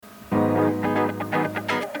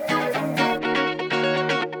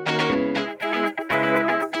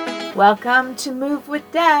Welcome to Move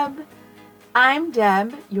with Deb. I'm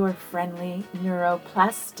Deb, your friendly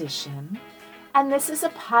neuroplastician, and this is a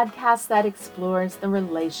podcast that explores the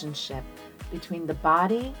relationship between the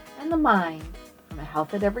body and the mind from a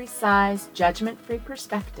health at every size, judgment-free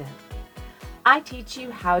perspective. I teach you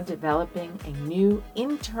how developing a new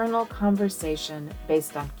internal conversation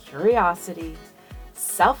based on curiosity,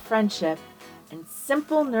 self-friendship, and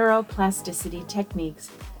simple neuroplasticity techniques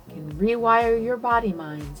can rewire your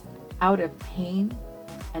body-minds out of pain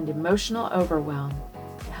and emotional overwhelm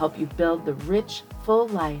to help you build the rich, full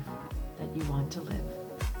life that you want to live.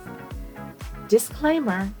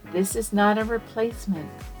 Disclaimer, this is not a replacement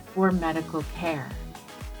for medical care.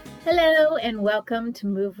 Hello and welcome to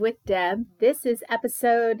Move with Deb. This is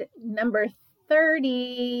episode number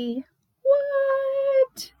 30.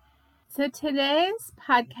 What? So today's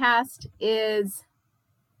podcast it's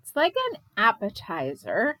like an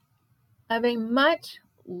appetizer of a much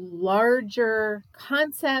larger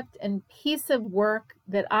concept and piece of work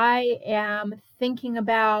that I am thinking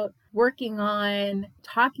about, working on,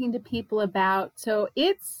 talking to people about. So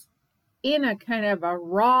it's in a kind of a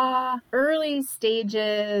raw, early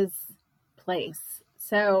stages place.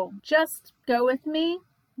 So just go with me.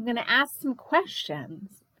 I'm going to ask some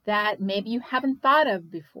questions that maybe you haven't thought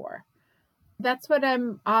of before. That's what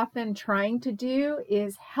I'm often trying to do,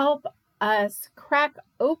 is help us crack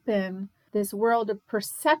open this world of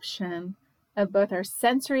perception of both our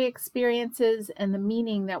sensory experiences and the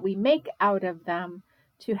meaning that we make out of them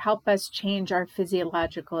to help us change our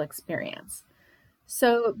physiological experience.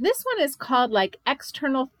 So this one is called like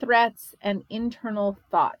external threats and internal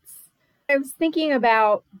thoughts. I was thinking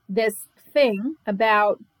about this thing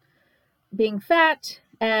about being fat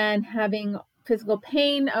and having physical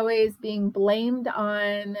pain, always being blamed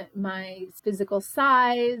on my physical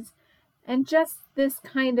size, and just this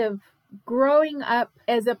kind of growing up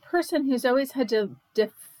as a person who's always had to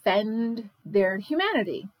defend their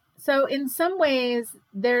humanity. So in some ways,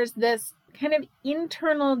 there's this kind of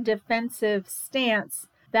internal defensive stance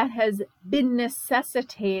that has been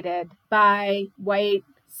necessitated by white,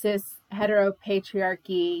 cis,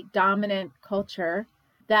 heteropatriarchy, dominant culture,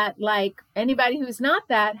 that like anybody who's not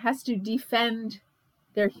that has to defend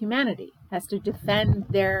their humanity, has to defend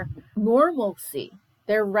their normalcy,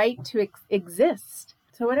 their right to exist.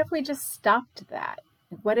 So what if we just stopped that?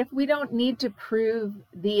 What if we don't need to prove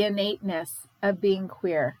the innateness of being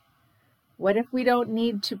queer? What if we don't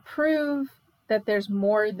need to prove that there's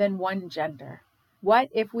more than one gender? What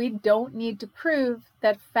if we don't need to prove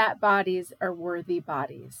that fat bodies are worthy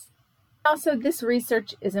bodies? Also, this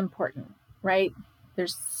research is important, right?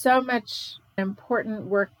 There's so much important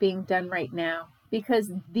work being done right now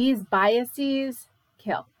because these biases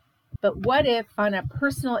kill. But what if on a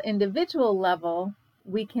personal, individual level,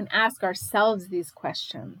 we can ask ourselves these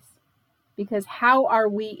questions? Because how are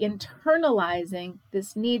we internalizing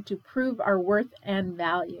this need to prove our worth and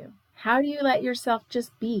value? How do you let yourself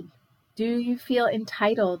just be? Do you feel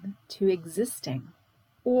entitled to existing?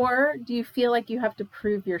 Or do you feel like you have to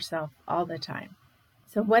prove yourself all the time?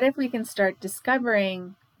 So what if we can start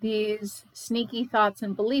discovering these sneaky thoughts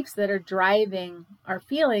and beliefs that are driving our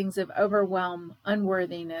feelings of overwhelm,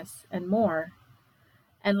 unworthiness, and more,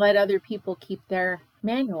 and let other people keep their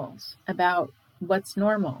manuals about what's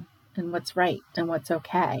normal and what's right and what's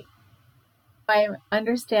okay? I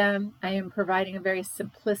understand I am providing a very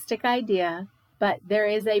simplistic idea, but there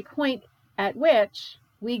is a point at which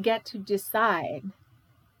we get to decide,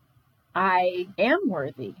 I am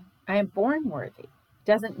worthy. I am born worthy.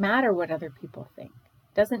 Doesn't matter what other people think.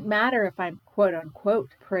 Doesn't matter if I'm quote unquote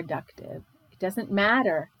productive. It doesn't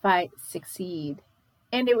matter if I succeed.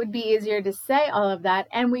 And it would be easier to say all of that,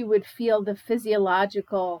 and we would feel the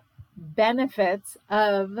physiological benefits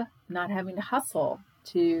of not having to hustle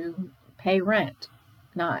to pay rent,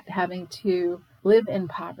 not having to live in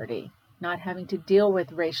poverty, not having to deal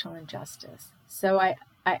with racial injustice. So I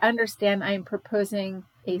understand I am proposing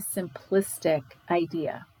a simplistic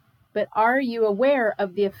idea. But are you aware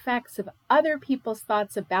of the effects of other people's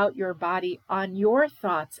thoughts about your body on your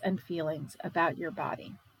thoughts and feelings about your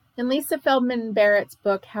body? In Lisa Feldman Barrett's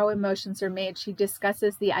book, How Emotions Are Made, she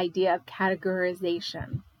discusses the idea of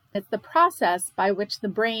categorization. It's the process by which the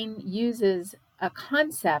brain uses a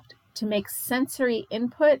concept to make sensory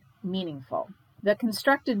input meaningful. The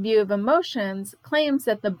constructed view of emotions claims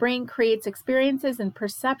that the brain creates experiences and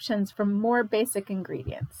perceptions from more basic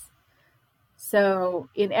ingredients. So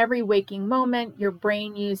in every waking moment, your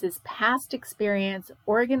brain uses past experience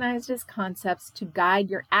organized as concepts to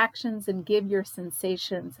guide your actions and give your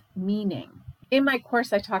sensations meaning. In my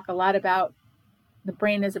course, I talk a lot about the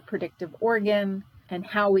brain as a predictive organ and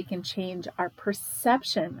how we can change our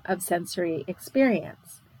perception of sensory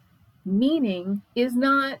experience. Meaning is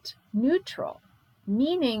not neutral.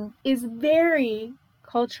 Meaning is very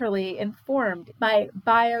culturally informed by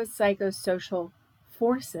biopsychosocial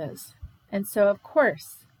forces. And so, of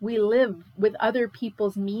course, we live with other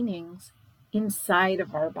people's meanings inside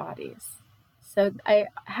of our bodies. So I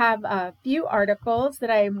have a few articles that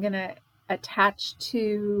I'm going to attach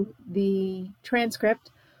to the transcript.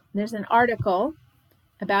 There's an article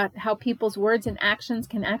about how people's words and actions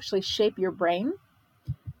can actually shape your brain.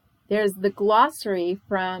 There's the glossary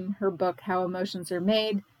from her book, How Emotions Are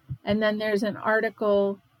Made. And then there's an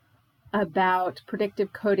article about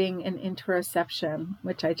predictive coding and interoception,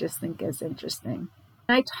 which I just think is interesting.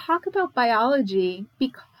 And I talk about biology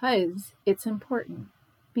because it's important,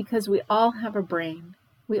 because we all have a brain,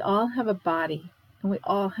 we all have a body, and we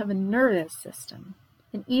all have a nervous system.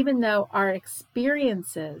 And even though our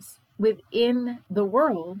experiences within the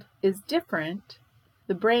world is different,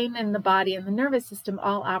 the brain and the body and the nervous system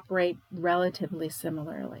all operate relatively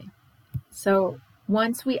similarly. So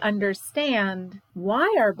once we understand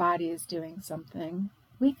why our body is doing something,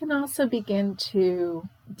 we can also begin to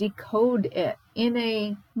decode it in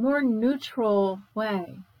a more neutral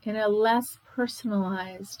way, in a less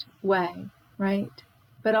personalized way, right?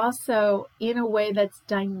 But also in a way that's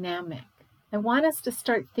dynamic. I want us to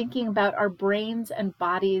start thinking about our brains and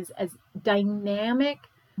bodies as dynamic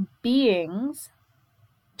beings,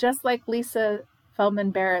 just like Lisa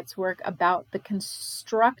Feldman Barrett's work about the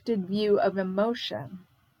constructed view of emotion.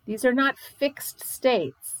 These are not fixed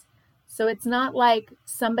states. So it's not like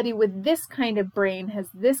somebody with this kind of brain has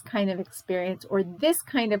this kind of experience, or this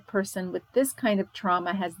kind of person with this kind of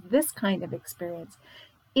trauma has this kind of experience.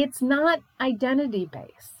 It's not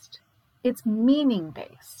identity-based. It's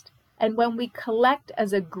meaning-based. And when we collect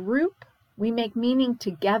as a group, we make meaning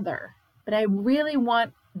together. But I really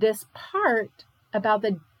want this part about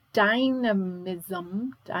the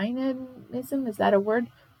dynamism, is that a word?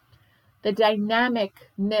 The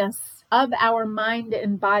dynamicness of our mind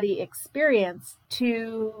and body experience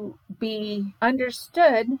to be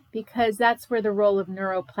understood, because that's where the role of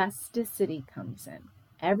neuroplasticity comes in.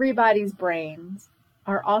 Everybody's brains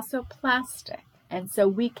are also plastic. And so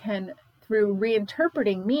we can, through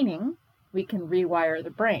reinterpreting meaning, we can rewire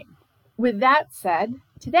the brain. With that said,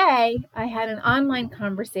 today I had an online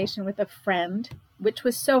conversation with a friend, which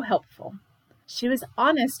was so helpful. She was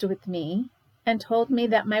honest with me and told me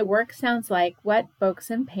that my work sounds like what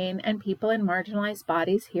folks in pain and people in marginalized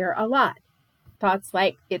bodies hear a lot. Thoughts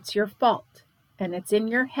like, it's your fault, and it's in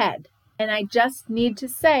your head. And I just need to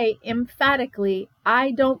say emphatically,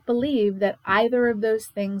 I don't believe that either of those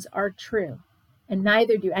things are true. And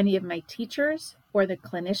neither do any of my teachers or the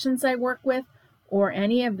clinicians I work with or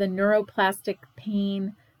any of the neuroplastic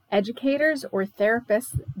pain educators or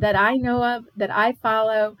therapists that I know of, that I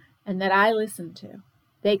follow, and that I listen to.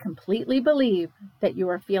 They completely believe that you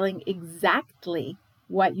are feeling exactly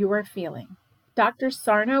what you are feeling. Dr.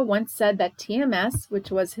 Sarno once said that TMS,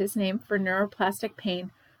 which was his name for neuroplastic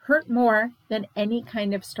pain, hurt more than any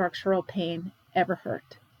kind of structural pain ever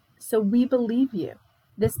hurt. So we believe you.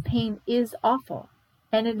 This pain is awful,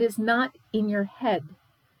 and it is not in your head.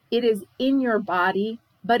 It is in your body,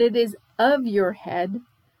 but it is of your head,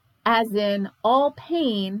 as in all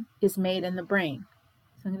pain is made in the brain.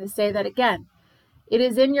 So I'm going to say that again. It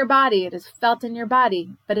is in your body, it is felt in your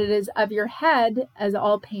body, but it is of your head as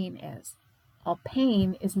all pain is. All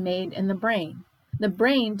pain is made in the brain. The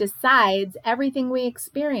brain decides everything we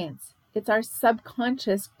experience. It's our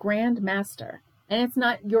subconscious grandmaster. And it's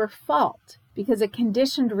not your fault, because a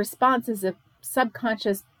conditioned response is a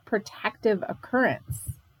subconscious protective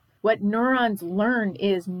occurrence. What neurons learn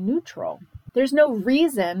is neutral. There's no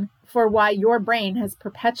reason for why your brain has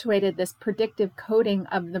perpetuated this predictive coding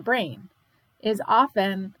of the brain. Is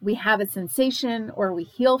often we have a sensation or we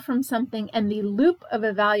heal from something, and the loop of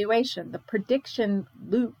evaluation, the prediction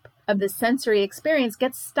loop of the sensory experience,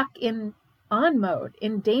 gets stuck in on mode,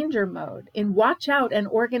 in danger mode, in watch out and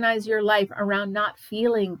organize your life around not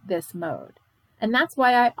feeling this mode. And that's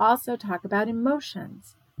why I also talk about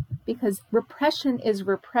emotions, because repression is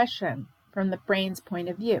repression from the brain's point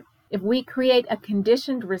of view. If we create a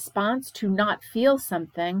conditioned response to not feel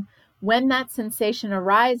something, when that sensation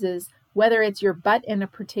arises, whether it's your butt in a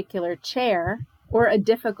particular chair or a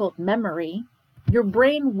difficult memory, your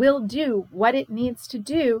brain will do what it needs to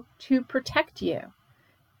do to protect you.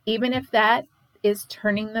 Even if that is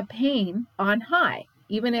turning the pain on high,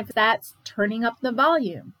 even if that's turning up the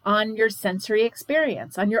volume on your sensory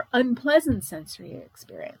experience, on your unpleasant sensory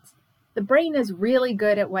experience. The brain is really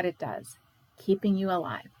good at what it does, keeping you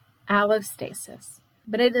alive. Allostasis.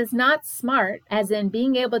 But it is not smart, as in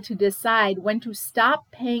being able to decide when to stop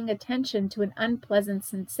paying attention to an unpleasant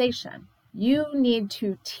sensation. You need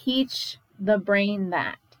to teach the brain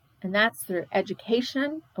that. And that's through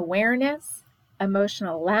education, awareness,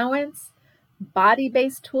 emotional allowance,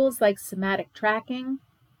 body-based tools like somatic tracking,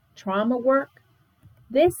 trauma work.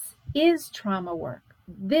 This is trauma work.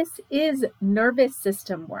 This is nervous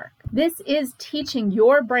system work. This is teaching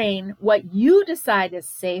your brain what you decide is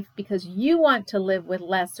safe because you want to live with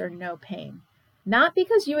less or no pain. Not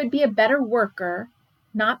because you would be a better worker,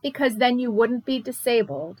 not because then you wouldn't be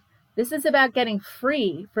disabled. This is about getting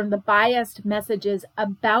free from the biased messages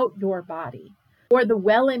about your body or the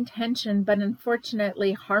well-intentioned but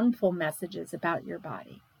unfortunately harmful messages about your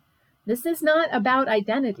body. This is not about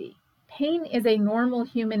identity. Pain is a normal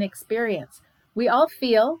human experience. We all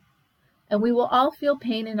feel, and we will all feel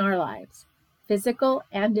pain in our lives, physical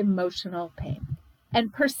and emotional pain.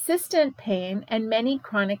 And persistent pain and many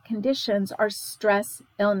chronic conditions are stress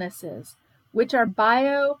illnesses, which are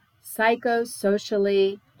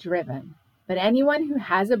psychosocially driven. But anyone who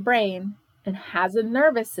has a brain and has a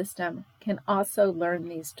nervous system can also learn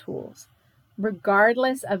these tools,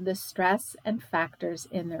 regardless of the stress and factors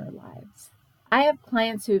in their lives. I have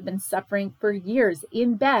clients who have been suffering for years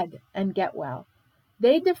in bed and get well.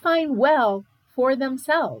 They define well for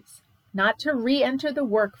themselves, not to re-enter the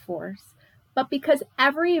workforce, but because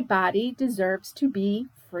everybody deserves to be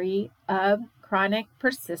free of chronic,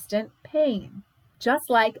 persistent pain, just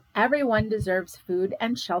like everyone deserves food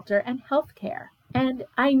and shelter and health care. And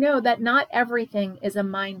I know that not everything is a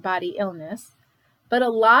mind-body illness, but a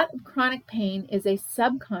lot of chronic pain is a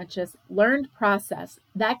subconscious learned process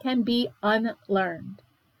that can be unlearned.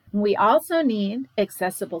 We also need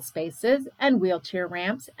accessible spaces and wheelchair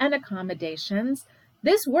ramps and accommodations.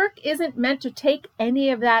 This work isn't meant to take any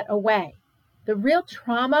of that away. The real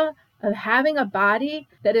trauma of having a body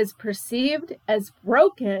that is perceived as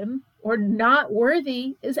broken or not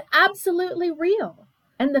worthy is absolutely real.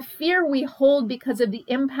 And the fear we hold because of the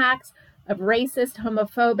impacts of racist,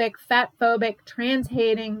 homophobic, fatphobic,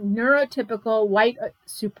 trans-hating, neurotypical, white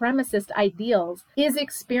supremacist ideals is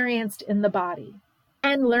experienced in the body.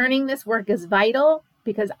 And learning this work is vital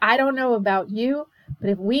because I don't know about you,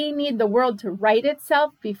 but if we need the world to right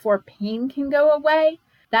itself before pain can go away,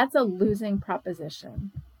 that's a losing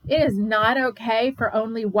proposition. It is not okay for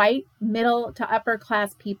only white, middle to upper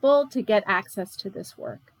class people to get access to this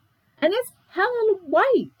work. And it's hella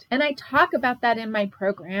white. And I talk about that in my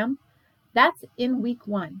program. That's in week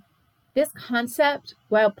 1. This concept,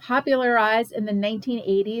 while popularized in the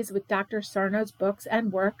 1980s with Dr. Sarno's books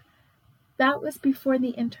and work, that was before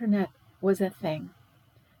the internet was a thing.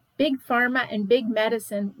 Big pharma and big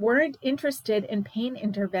medicine weren't interested in pain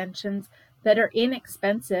interventions that are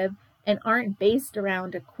inexpensive and aren't based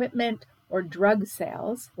around equipment or drug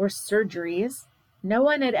sales or surgeries. No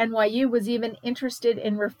one at NYU was even interested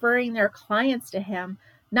in referring their clients to him,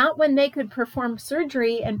 not when they could perform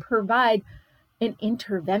surgery and provide an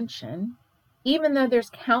intervention, even though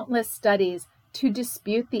there's countless studies to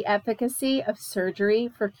dispute the efficacy of surgery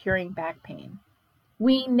for curing back pain.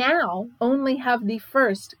 We now only have the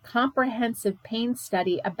first comprehensive pain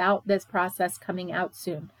study about this process coming out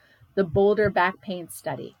soon, the Boulder Back Pain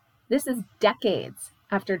Study. This is decades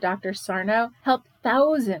after Dr. Sarno helped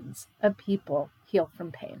thousands of people heal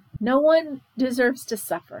from pain. No one deserves to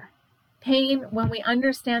suffer. Pain, when we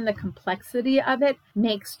understand the complexity of it,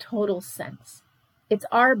 makes total sense. It's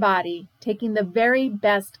our body taking the very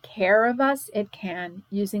best care of us it can,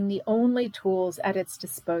 using the only tools at its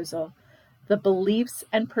disposal, the beliefs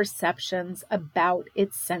and perceptions about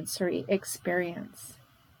its sensory experience.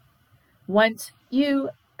 Once you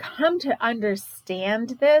come to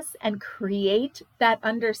understand this and create that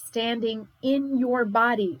understanding in your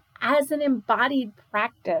body as an embodied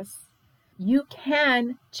practice, you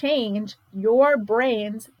can change your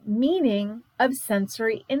brain's meaning of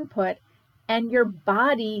sensory input and your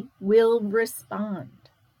body will respond.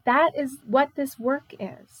 That is what this work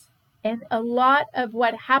is. And a lot of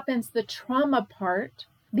what happens, the trauma part,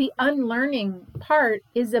 the unlearning part,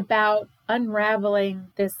 is about unraveling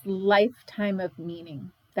this lifetime of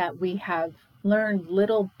meaning that we have learned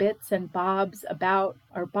little bits and bobs about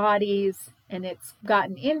our bodies, and it's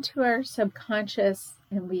gotten into our subconscious,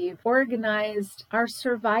 and we've organized our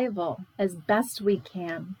survival as best we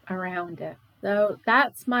can around it. So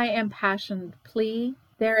that's my impassioned plea.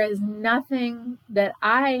 There is nothing that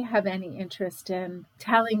I have any interest in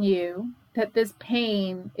telling you that this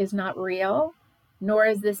pain is not real, nor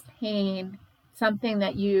is this pain something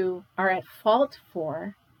that you are at fault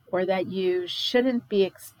for or that you shouldn't be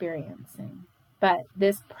experiencing. But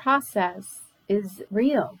this process is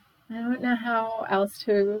real. I don't know how else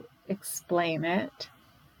to explain it,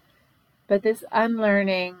 but this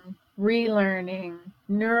unlearning, relearning,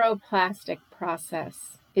 neuroplastic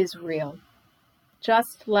process is real.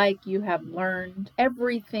 Just like you have learned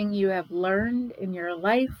everything you have learned in your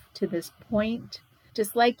life to this point,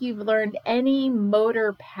 just like you've learned any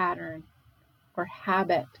motor pattern or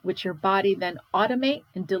habit which your body then automates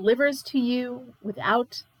and delivers to you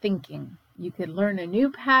without thinking. You could learn a new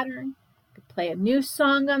pattern, you could play a new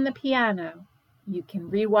song on the piano, you can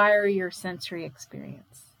rewire your sensory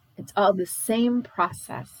experience. It's all the same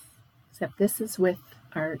process, except this is with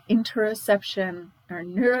our interoception, our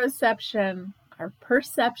neuroception, our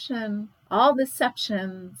perception, all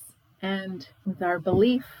deceptions, and with our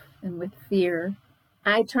belief and with fear.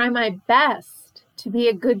 I try my best to be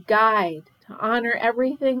a good guide, to honor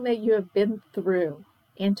everything that you have been through,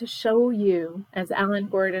 and to show you, as Alan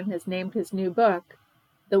Gordon has named his new book,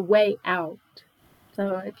 the way out.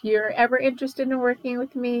 So if you're ever interested in working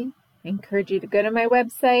with me, I encourage you to go to my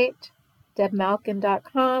website,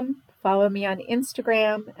 debmalkin.com. Follow me on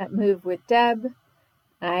Instagram at MoveWithDeb.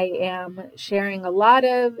 I am sharing a lot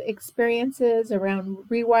of experiences around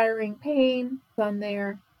rewiring pain on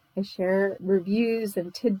there. I share reviews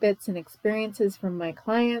and tidbits and experiences from my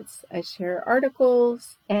clients. I share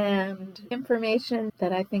articles and information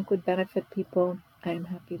that I think would benefit people. I am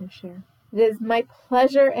happy to share. It is my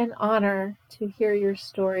pleasure and honor to hear your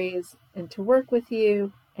stories and to work with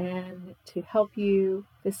you and to help you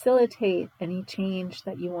facilitate any change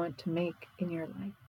that you want to make in your life.